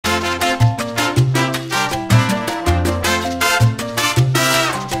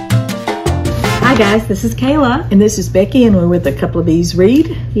Hi guys, this is Kayla. And this is Becky, and we're with A Couple of Bees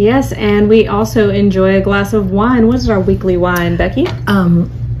Read. Yes, and we also enjoy a glass of wine. What is our weekly wine, Becky?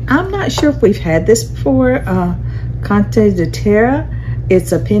 I'm not sure if we've had this before. Conte de Terra.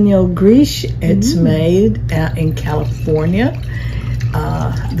 It's a Pinot Gris. It's made out in California.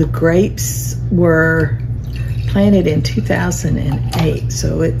 The grapes were planted in 2008,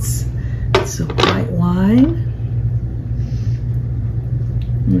 so it's a white wine.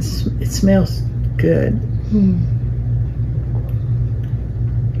 It smells good.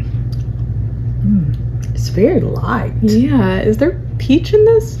 It's very light. Yeah, is there peach in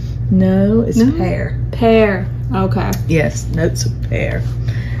this? No, it's pear. Pear, okay. Yes, notes of pear.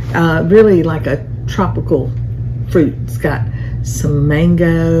 Really like a tropical fruit. It's got some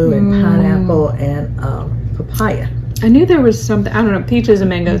mango and pineapple and papaya. I knew there was something, I don't know, peaches and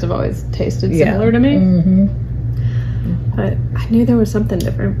mangoes have always tasted similar to me. But I knew there was something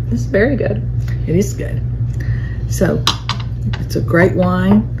different. This is very good. It is good. So, it's a great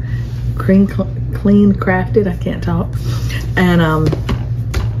wine. Clean crafted. I can't talk. And,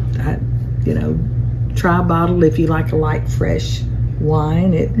 try a bottle if you like a light, fresh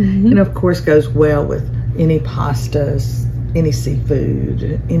wine. It, and of course, goes well with any pastas, any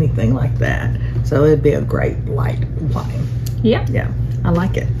seafood, anything like that. So, it'd be a great light wine. Yeah. Yeah, I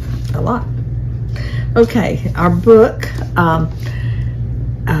like it a lot. Okay, our book by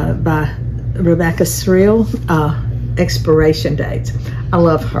Rebecca Serle, Expiration Dates. I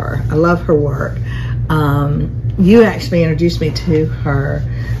love her. I love her work. You actually introduced me to her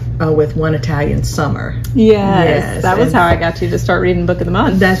with One Italian Summer. Yes, that was how I got you to start reading Book of the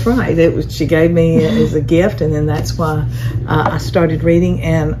Month. That's right. She gave me as a gift, and then that's why I started reading,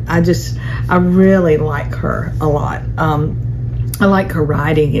 and I really like her a lot. I like her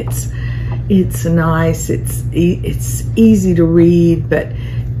writing. It's nice, it's easy to read, but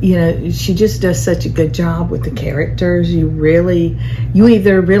she just does such a good job with the characters. You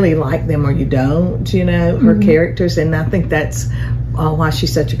either really like them or you don't, her characters, and I think that's why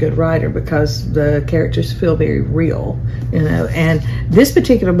she's such a good writer, because the characters feel very real, and this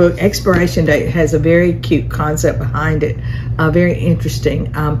particular book, Expiration Date, has a very cute concept behind it, very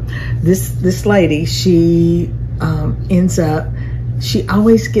interesting. This lady, she ends up, she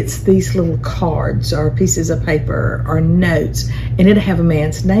always gets these little cards or pieces of paper or notes, and it'll have a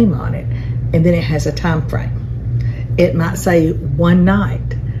man's name on it, and then it has a time frame. It might say one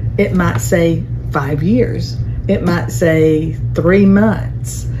night. It might say 5 years. It might say 3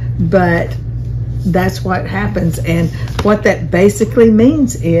 months. But that's what happens, and what that basically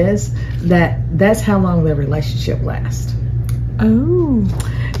means is that's how long the relationship lasts. Oh.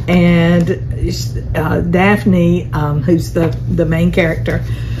 And Daphne, who's the main character,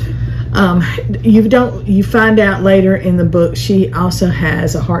 you find out later in the book she also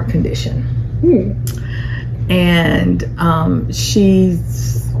has a heart condition, and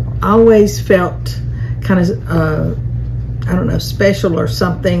she's always felt kind of I don't know, special or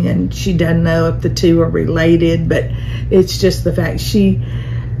something, and she doesn't know if the two are related, but it's just the fact she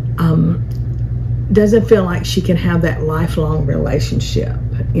doesn't feel like she can have that lifelong relationship,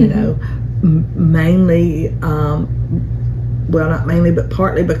 mainly, well, not mainly, but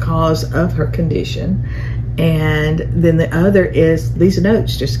partly because of her condition. And then the other is these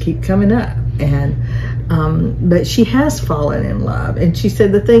notes just keep coming up, and but she has fallen in love, and she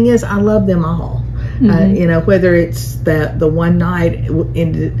said the thing is, I love them all. Whether it's the one night,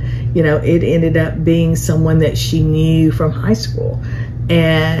 it ended up being someone that she knew from high school,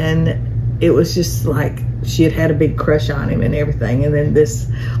 and it was just like she had a big crush on him and everything, and then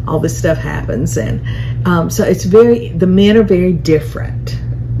all this stuff happens, and so the men are very different,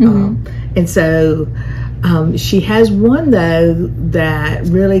 and so she has one though that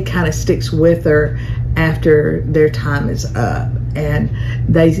really kind of sticks with her after their time is up, and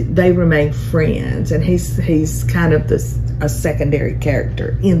they remain friends, and he's kind of a secondary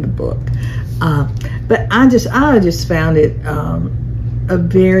character in the book, but I just found it a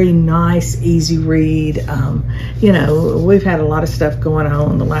very nice, easy read. We've had a lot of stuff going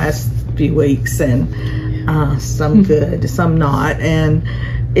on the last few weeks, and some good, some not, and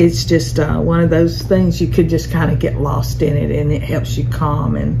it's just one of those things you could just kind of get lost in it, and it helps you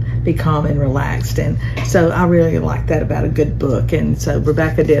be calm and relaxed. And so I really like that about a good book, and so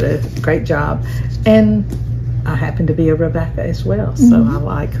Rebecca did a great job, and I happen to be a Rebecca as well, so I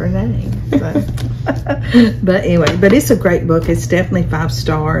like her name. So. But anyway, but it's a great book. It's definitely 5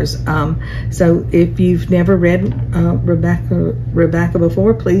 stars. So if you've never read Rebecca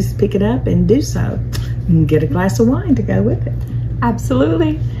before, please pick it up and do so. And get a glass of wine to go with it.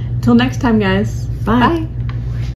 Absolutely. Till next time, guys. Bye. Bye.